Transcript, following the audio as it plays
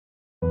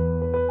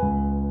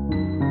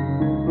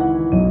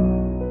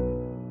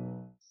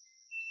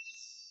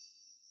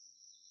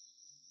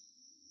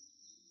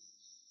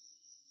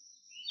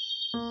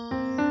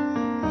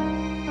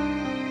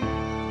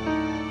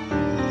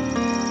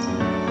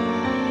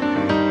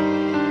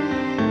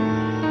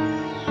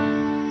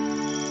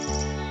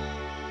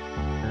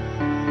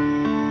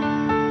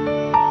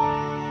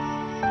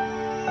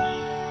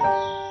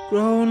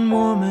grown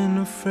woman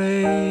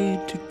afraid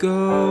to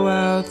go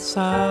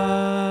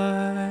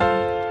outside.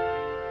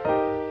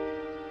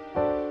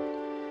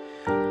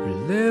 Her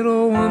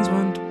little ones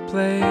want to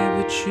play,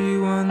 but she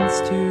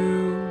wants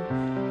to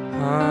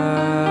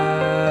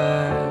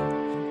hide.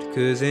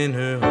 'Cause in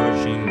her heart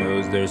she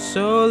knows they're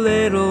so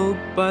little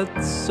but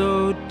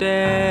so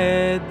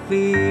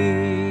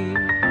deadly.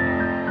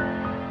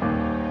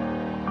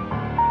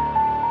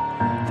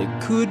 They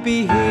could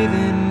be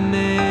hidden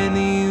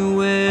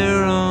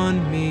anywhere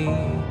on me.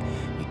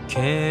 You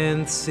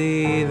can't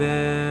see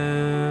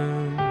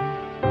them.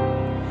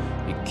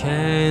 You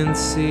can't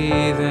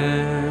see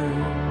them.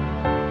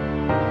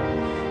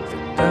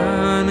 They're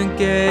gonna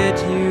get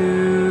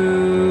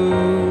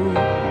you.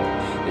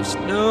 There's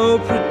no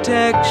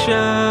protection.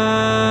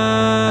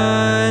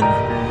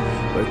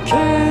 Where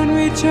can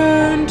we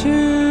turn to?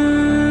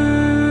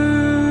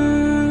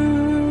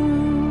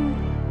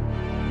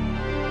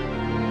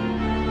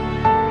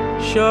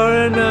 Sure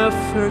enough,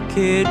 her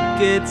kid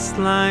gets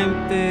Lyme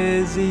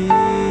disease.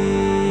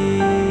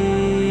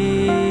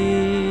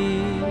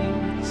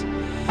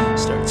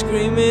 Starts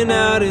screaming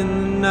out in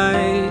the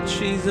night,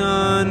 she's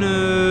on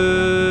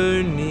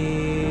her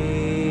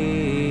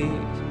knees.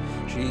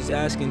 She's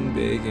asking,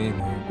 begging,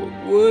 what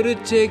would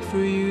it take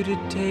for you to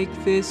take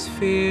this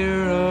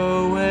fear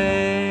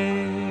away?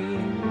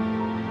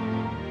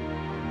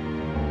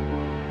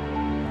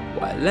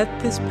 Why let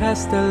this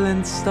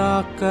pestilence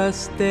stalk us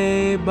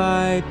day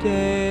by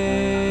day?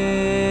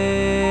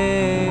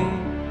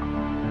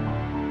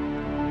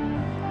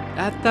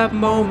 At that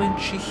moment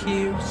she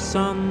hears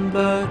on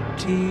the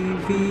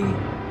TV,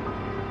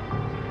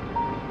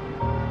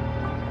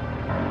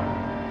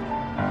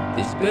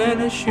 there's been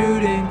a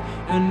shooting,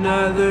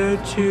 another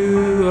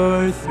 2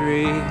 or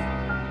 3.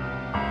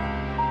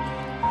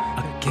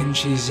 Again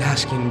she's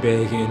asking,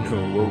 begging,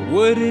 oh, what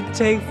would it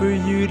take for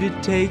you to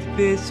take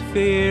this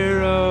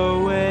fear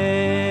away?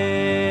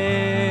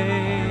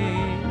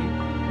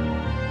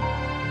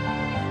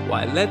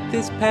 Why let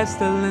this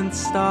pestilence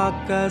stalk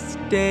us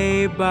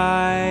day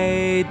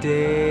by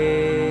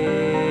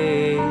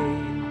day?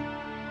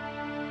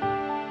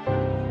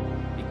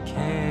 You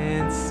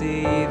can't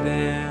see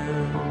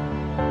them.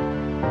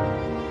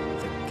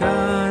 They're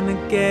gonna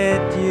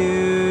get you.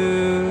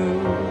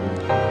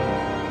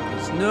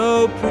 No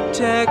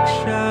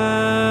protection.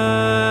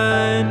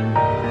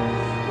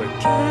 Where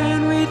can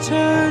we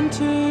turn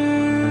to?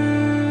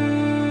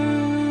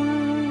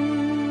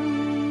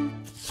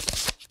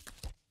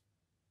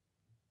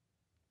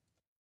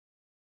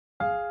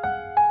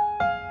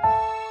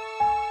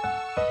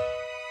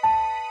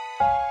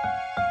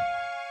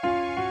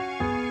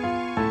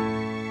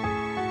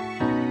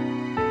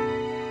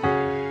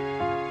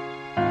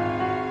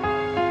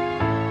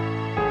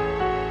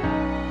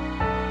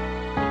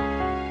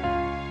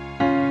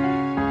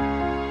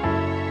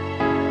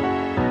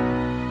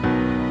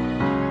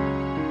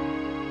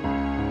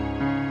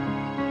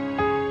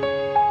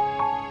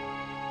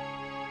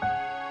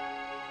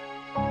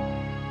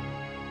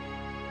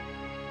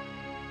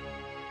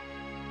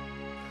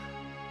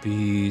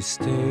 Be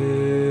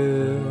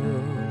still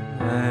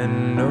and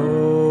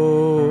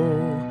know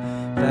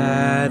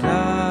that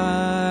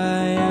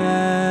I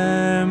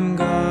am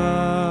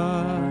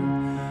God.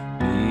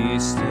 Be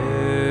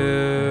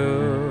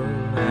still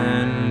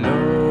and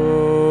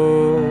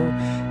know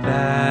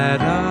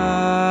that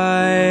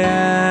I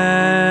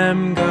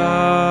am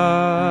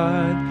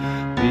God.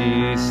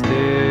 Be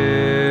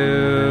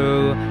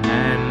still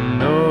and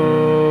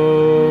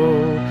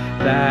know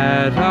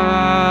that I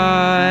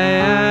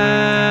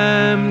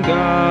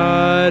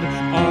God.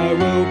 I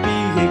will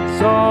be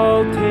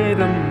exalted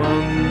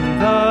among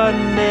the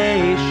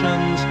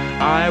nations.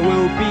 I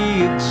will be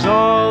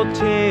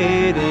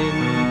exalted in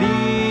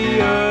the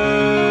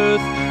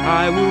earth.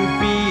 I will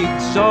be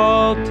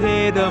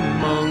exalted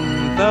among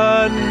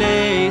the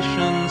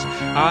nations.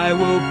 I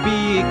will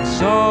be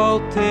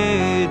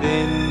exalted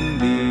in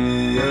the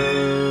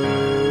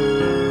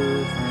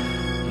earth.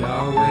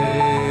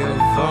 Yahweh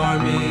of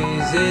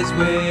armies is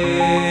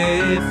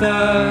with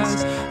us.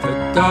 The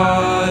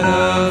God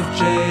of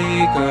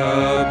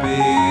Jacob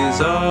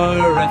is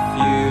our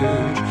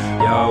refuge.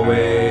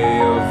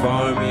 Yahweh of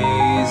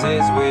armies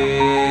is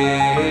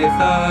with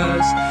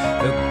us.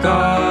 The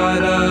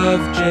God of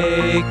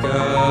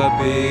Jacob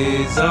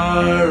is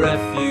our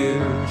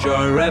refuge,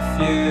 our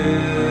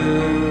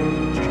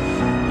refuge.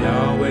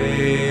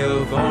 Yahweh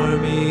of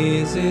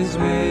armies is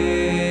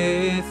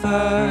with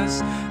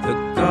us. The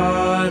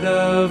God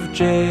of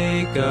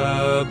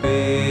Jacob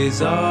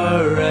is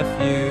our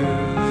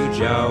refuge.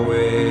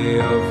 Yahweh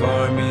of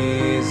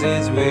armies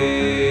is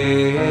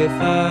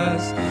with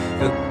us.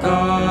 The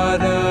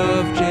God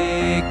of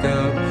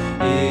Jacob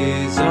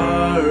is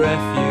our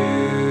refuge.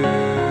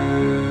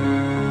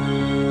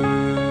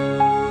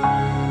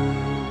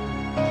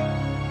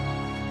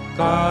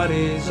 God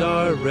is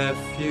our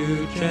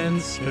refuge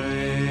and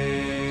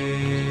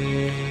strength.